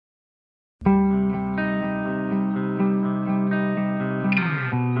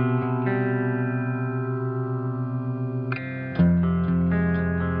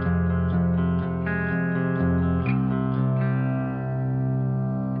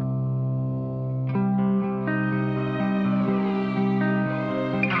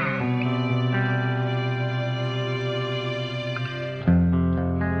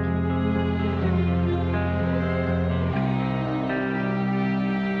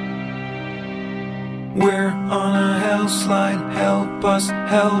We're on a hell slide, help us,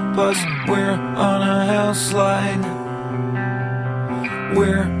 we're on a hell slide.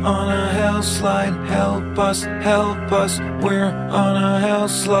 We're on a hell slide, help us, we're on a hell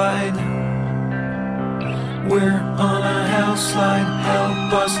slide. We're on a hell slide,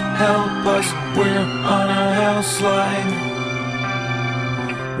 help us, we're on a hell slide.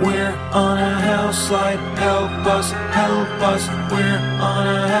 We're on a hell slide, help us, we're on a hell slide. We're on a hell slide, help us, we're on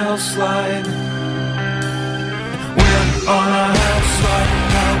a hell slide. We're on a hell slide,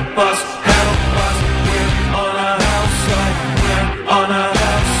 help us, we're on a hell slide. We're on a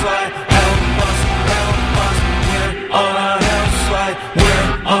hell slide, help us, we're on a hell slide. We're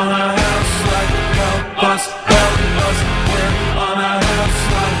on a hell slide, help us,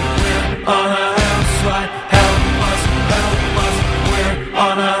 we're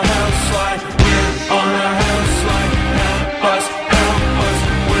on a